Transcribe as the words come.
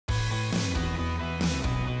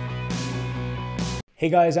Hey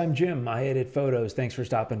guys, I'm Jim. I edit photos. Thanks for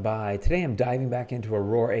stopping by. Today I'm diving back into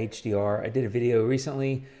Aurora HDR. I did a video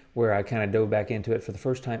recently where I kind of dove back into it for the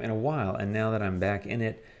first time in a while, and now that I'm back in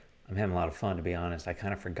it, I'm having a lot of fun, to be honest. I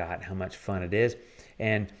kind of forgot how much fun it is,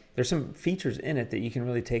 and there's some features in it that you can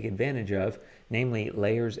really take advantage of, namely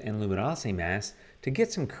layers and luminosity masks, to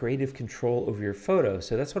get some creative control over your photo.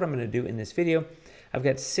 So that's what I'm going to do in this video. I've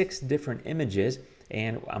got 6 different images,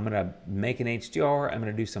 and I'm going to make an HDR, I'm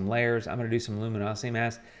going to do some layers, I'm going to do some luminosity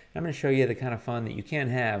masks, and I'm going to show you the kind of fun that you can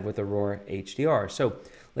have with Aurora HDR. So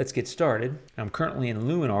let's get started. I'm currently in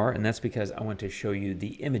Luminar, and that's because I want to show you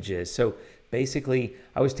the images. So basically,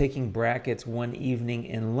 I was taking brackets one evening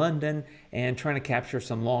in London and trying to capture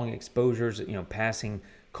some long exposures, passing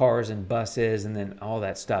cars and buses and then all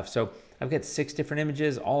that stuff. So I've got 6 different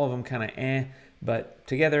images, all of them kind of but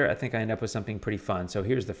together I think I end up with something pretty fun. So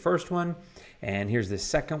here's the first one, and here's the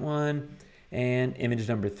second one, and image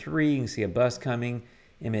number 3, you can see a bus coming.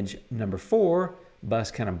 Image number 4, bus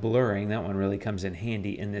kind of blurring. That one really comes in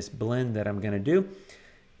handy in this blend that I'm going to do.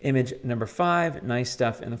 Image number 5, nice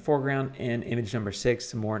stuff in the foreground, and image number 6,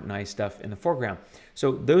 some more nice stuff in the foreground.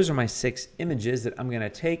 So those are my 6 images that I'm going to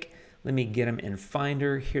take. Let me get them in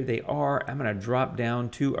Finder. Here they are. I'm going to drop down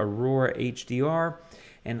to Aurora HDR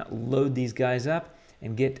and load these guys up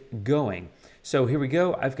and get going. So here we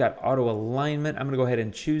go. I've got auto alignment. I'm going to go ahead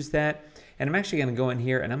and choose that. And I'm actually going to go in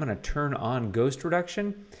here and I'm going to turn on ghost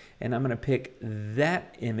reduction. And I'm going to pick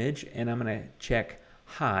that image and I'm going to check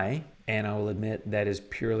high. And I will admit that is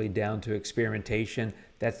purely down to experimentation.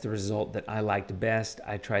 That's the result that I liked best.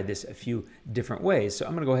 I tried this a few different ways. So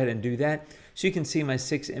I'm going to go ahead and do that. So you can see my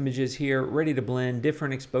 6 images here ready to blend,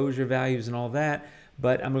 different exposure values and all that.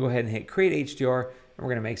 But I'm going to go ahead and hit Create HDR, and we're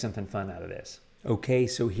going to make something fun out of this. Okay,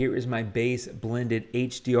 so here is my base blended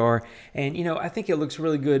HDR, and I think it looks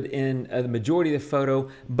really good in the majority of the photo,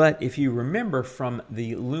 but if you remember from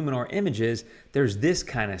the Luminar images, there's this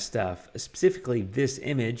kind of stuff, specifically this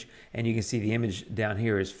image, and you can see the image down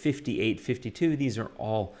here is 5852. These are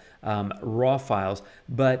all raw files,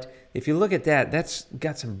 but if you look at that, that's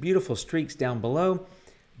got some beautiful streaks down below.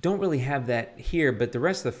 Don't really have that here, but the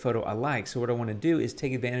rest of the photo I like. So what I want to do is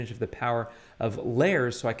take advantage of the power of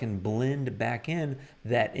layers so I can blend back in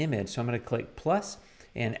that image. So I'm going to click plus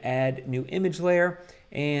and add new image layer,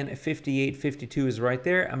 and 5852 is right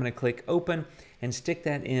there. I'm going to click open and stick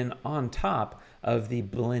that in on top of the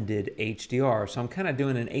blended HDR. So I'm kind of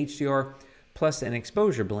doing an HDR plus an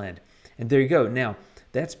exposure blend. And there you go. Now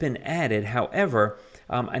that's been added. However,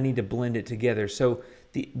 I need to blend it together. So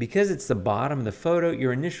because it's the bottom of the photo,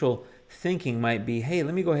 your initial thinking might be, hey,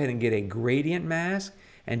 let me go ahead and get a gradient mask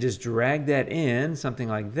and just drag that in, something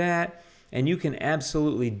like that. And you can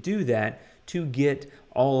absolutely do that to get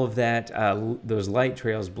all of that, those light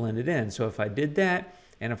trails blended in. So if I did that,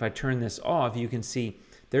 and if I turn this off, you can see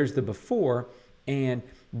there's the before, and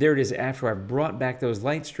there it is after I've brought back those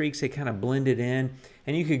light streaks. They kind of blended in,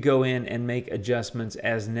 and you could go in and make adjustments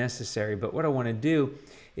as necessary. But what I want to do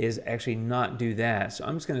is actually not do that. So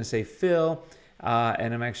I'm just going to say fill,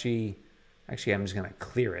 and I'm actually I'm just going to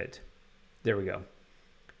clear it. There we go.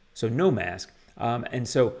 So no mask. And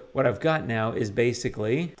so what I've got now is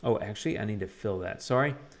basically, actually I need to fill that.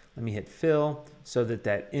 Sorry. Let me hit fill so that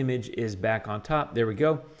that image is back on top. There we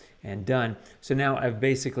go. And done. So now I've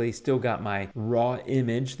basically still got my raw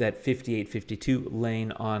image, that 5852,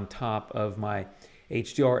 laying on top of my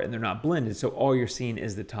HDR, and they're not blended. So all you're seeing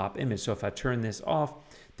is the top image. So if I turn this off,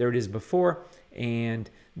 there it is before, and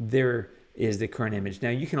there is the current image. Now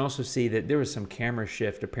you can also see that there was some camera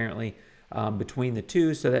shift apparently between the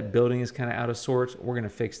two, so that building is kind of out of sorts. We're going to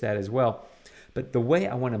fix that as well. But the way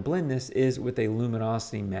I want to blend this is with a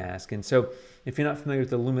luminosity mask. And so if you're not familiar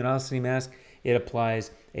with the luminosity mask, it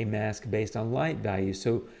applies a mask based on light value.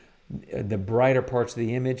 So the brighter parts of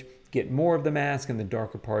the image get more of the mask and the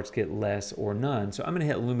darker parts get less or none. So I'm going to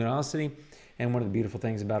hit luminosity. And one of the beautiful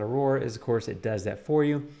things about Aurora is, of course, it does that for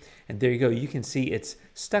you. And there you go. You can see it's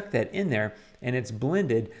stuck that in there, and it's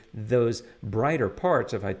blended those brighter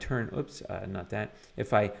parts. If I turn,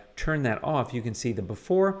 if I turn that off, you can see the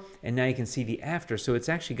before, and now you can see the after. So it's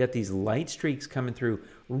actually got these light streaks coming through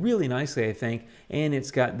really nicely, I think. And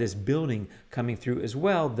it's got this building coming through as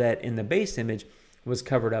well that in the base image was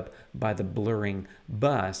covered up by the blurring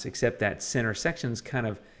bus, except that center section's kind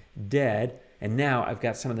of dead. And now I've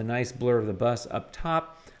got some of the nice blur of the bus up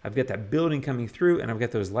top. I've got that building coming through, and I've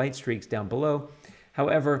got those light streaks down below.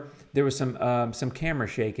 However, there was some camera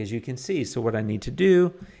shake, as you can see. So what I need to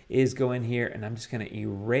do is go in here, and I'm just going to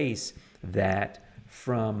erase that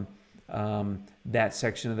from that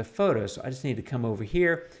section of the photo. So I just need to come over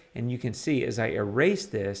here, and you can see as I erase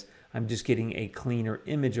this, I'm just getting a cleaner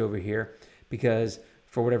image over here, because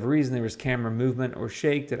for whatever reason, there was camera movement or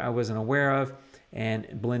shake that I wasn't aware of,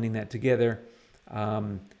 and blending that together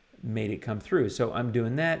made it come through. So I'm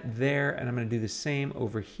doing that there, and I'm going to do the same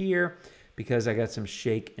over here because I got some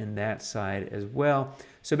shake in that side as well.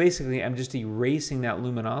 So basically, I'm just erasing that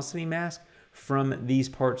luminosity mask from these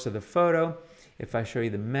parts of the photo. If I show you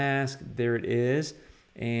the mask, there it is.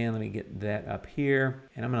 And let me get that up here.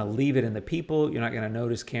 And I'm going to leave it in the people. You're not going to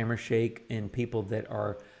notice camera shake in people that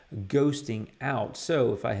are ghosting out.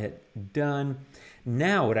 So if I hit done,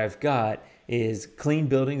 now what I've got is clean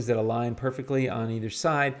buildings that align perfectly on either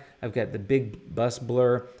side. I've got the big bus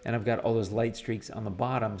blur, and I've got all those light streaks on the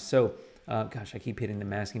bottom. So, gosh, I keep hitting the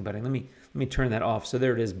masking button. Let me turn that off. So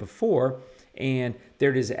there it is before, and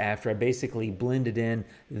there it is after. I basically blended in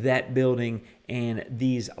that building and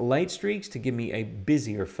these light streaks to give me a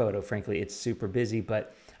busier photo. Frankly, it's super busy,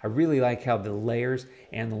 but I really like how the layers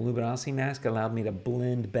and the luminosity mask allowed me to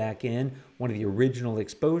blend back in one of the original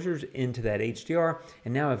exposures into that HDR.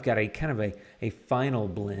 And now I've got a kind of a final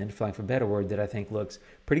blend, for lack of a better word, that I think looks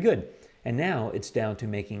pretty good. And now it's down to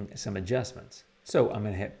making some adjustments. So I'm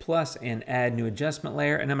going to hit plus and add new adjustment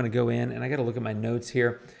layer, and I'm going to go in, and I got to look at my notes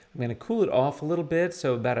here. I'm going to cool it off a little bit,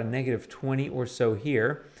 so about a -20 or so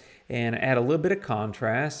here, and add a little bit of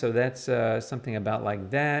contrast. So that's something about like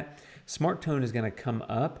that. Smart tone is going to come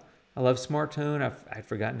up. I love smart tone. I've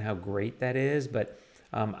forgotten how great that is, but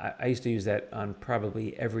I used to use that on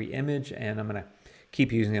probably every image, and I'm going to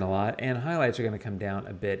keep using it a lot. And highlights are going to come down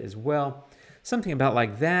a bit as well. Something about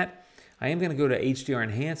like that. I am going to go to HDR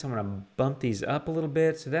Enhance. I'm going to bump these up a little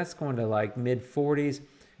bit. So that's going to like mid-40s,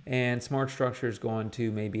 and Smart Structure is going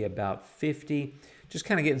to maybe about 50. Just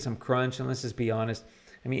kind of getting some crunch, and let's just be honest.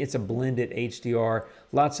 I mean, it's a blended HDR,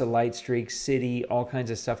 lots of light streaks, city, all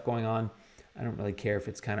kinds of stuff going on. I don't really care if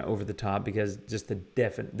it's kind of over the top because just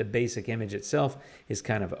the basic image itself is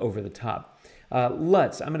kind of over the top.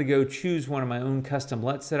 LUTs, I'm going to go choose one of my own custom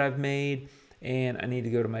LUTs that I've made, and I need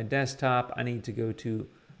to go to my desktop. I need to go to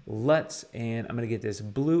LUTs, and I'm going to get this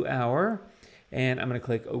blue hour, and I'm going to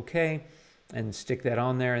click OK and stick that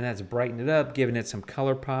on there, and that's brightened it up, giving it some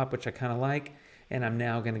color pop, which I kind of like. And I'm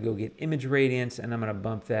now going to go get image radiance, and I'm going to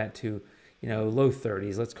bump that to, low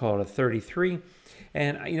 30s. Let's call it a 33.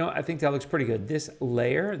 And, I think that looks pretty good. This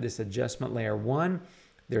layer, this adjustment layer 1,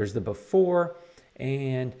 there's the before,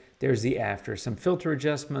 and there's the after. Some filter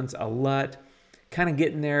adjustments, a LUT, kind of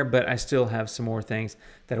getting there, but I still have some more things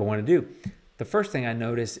that I want to do. The first thing I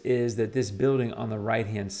notice is that this building on the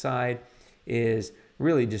right-hand side is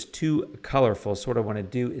really just too colorful. So what I want to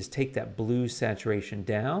do is take that blue saturation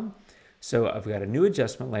down. So I've got a new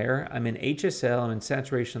adjustment layer. I'm in HSL, I'm in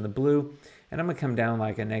saturation of the blue, and I'm going to come down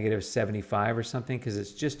like a -75 or something because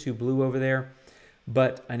it's just too blue over there.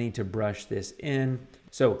 But I need to brush this in.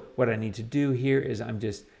 So what I need to do here is I'm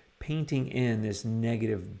just painting in this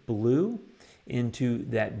negative blue into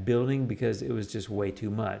that building because it was just way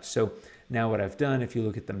too much. So now what I've done, if you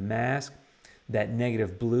look at the mask, that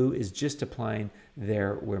negative blue is just applying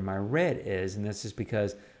there where my red is, and that's just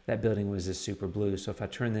because that building was just super blue. So if I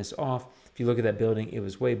turn this off, if you look at that building, it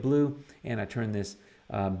was way blue, and I turn this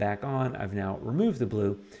back on, I've now removed the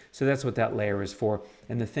blue. So that's what that layer is for.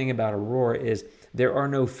 And the thing about Aurora is there are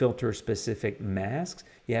no filter specific masks.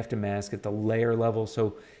 You have to mask at the layer level.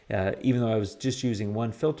 So even though I was just using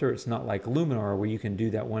one filter, it's not like Luminar where you can do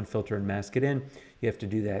that one filter and mask it in. You have to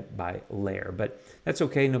do that by layer, but that's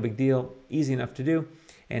okay, no big deal, easy enough to do.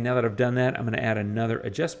 And now that I've done that, I'm going to add another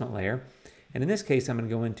adjustment layer. And in this case, I'm going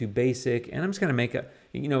to go into basic, and I'm just going to make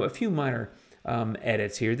a few minor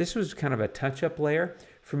edits here. This was kind of a touch-up layer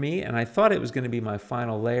for me, and I thought it was going to be my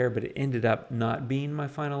final layer, but it ended up not being my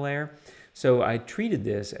final layer. So I treated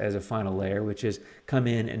this as a final layer, which is come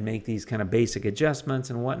in and make these kind of basic adjustments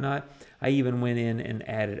and whatnot. I even went in and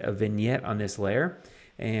added a vignette on this layer,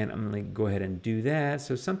 and I'm going to go ahead and do that.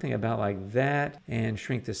 So something about like that, and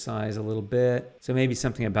shrink the size a little bit. So maybe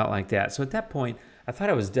something about like that. So at that point, I thought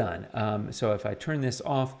I was done. So if I turn this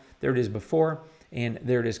off, there it is before, and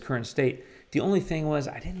there it is current state. The only thing was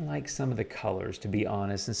I didn't like some of the colors, to be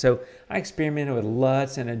honest. And so I experimented with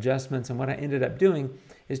LUTs and adjustments, and what I ended up doing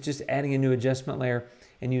is just adding a new adjustment layer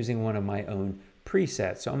and using one of my own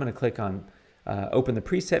presets. So I'm going to click on open the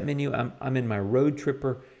preset menu. I'm in my Road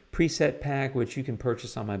Tripper preset pack, which you can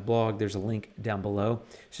purchase on my blog. There's a link down below.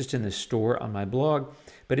 It's just in the store on my blog,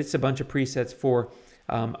 but it's a bunch of presets for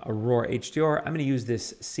Aurora HDR. I'm going to use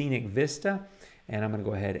this Scenic Vista, and I'm going to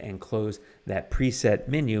go ahead and close that preset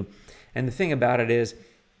menu. And the thing about it is,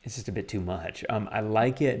 it's just a bit too much. I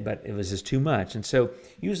like it, but it was just too much. And so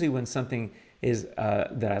usually when something is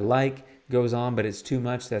that I like goes on, but it's too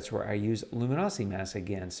much, that's where I use luminosity mask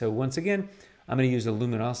again. So once again, I'm going to use a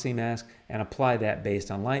luminosity mask and apply that based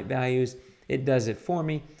on light values. It does it for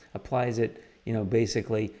me, applies it,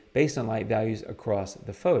 basically based on light values across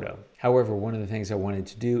the photo. However, one of the things I wanted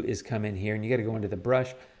to do is come in here, and you got to go into the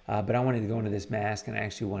brush, but I wanted to go into this mask and I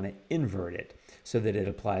actually want to invert it so that it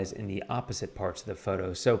applies in the opposite parts of the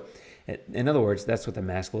photo. So in other words, that's what the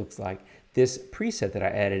mask looks like. This preset that I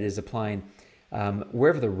added is applying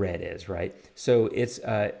wherever the red is, right? So it's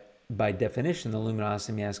by definition, the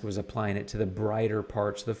luminosity mask was applying it to the brighter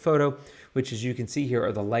parts of the photo, which, as you can see here,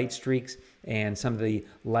 are the light streaks and some of the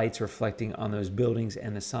lights reflecting on those buildings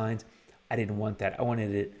and the signs. I didn't want that. I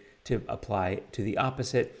wanted it to apply to the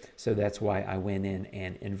opposite, so that's why I went in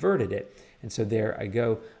and inverted it. And so there I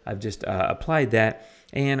go. I've just applied that.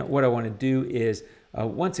 And what I want to do is,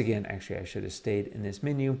 once again, actually I should have stayed in this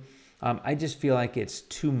menu. I just feel like it's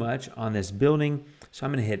too much on this building. So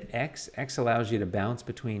I'm going to hit X. X allows you to bounce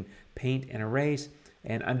between paint and erase.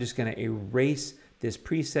 And I'm just going to erase this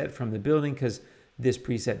preset from the building because this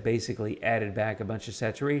preset basically added back a bunch of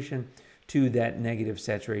saturation to that negative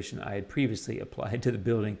saturation I had previously applied to the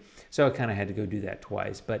building. So I kind of had to go do that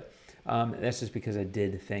twice. But that's just because I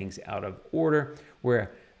did things out of order,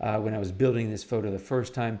 where when I was building this photo the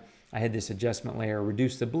first time, I had this adjustment layer,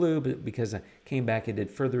 reduce the blue, but because I came back and did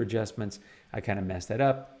further adjustments, I kind of messed that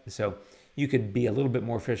up. So you could be a little bit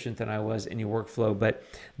more efficient than I was in your workflow, but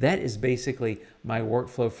that is basically my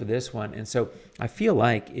workflow for this one. And so I feel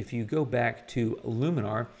like if you go back to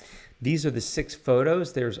Luminar, these are the 6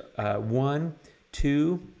 photos. There's 1,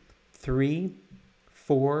 2, 3,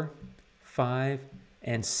 4, 5,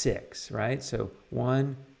 and 6, right? So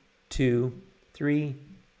 1, 2, 3,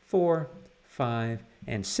 4, 5,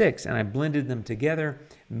 and 6, and I blended them together,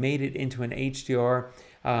 made it into an HDR.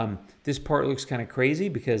 This part looks kind of crazy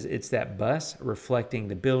because it's that bus reflecting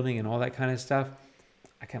the building and all that kind of stuff.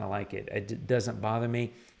 I kind of like it. It doesn't bother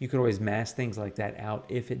me. You could always mask things like that out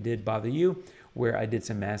if it did bother you, where I did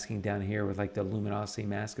some masking down here with like the luminosity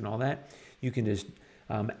mask and all that. You can just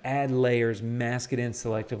add layers, mask it in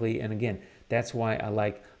selectively, and again, that's why I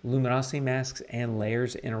like luminosity masks and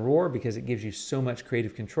layers in Aurora, because it gives you so much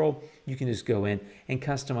creative control. You can just go in and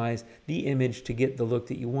customize the image to get the look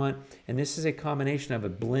that you want. And this is a combination of a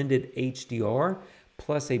blended HDR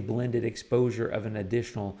plus a blended exposure of an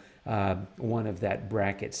additional one of that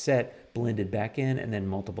bracket set blended back in, and then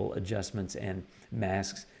multiple adjustments and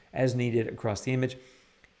masks as needed across the image.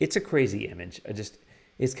 It's a crazy image.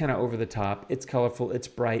 It's kind of over the top. It's colorful. It's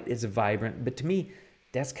bright. It's vibrant. But to me,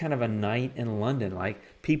 that's kind of a night in London. Like,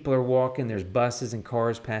 people are walking, there's buses and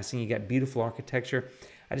cars passing, you got beautiful architecture.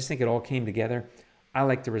 I just think it all came together. I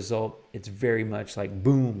like the result. It's very much like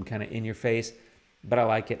boom, kind of in your face, but I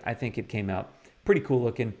like it. I think it came out pretty cool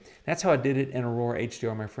looking. That's how I did it in Aurora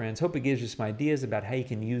HDR, my friends. Hope it gives you some ideas about how you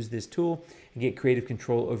can use this tool and get creative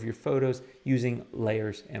control over your photos using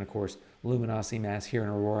layers and, of course, luminosity mask here in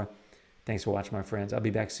Aurora. Thanks for watching, my friends. I'll be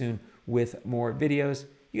back soon with more videos.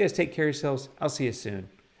 You guys take care of yourselves. I'll see you soon,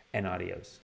 and adios.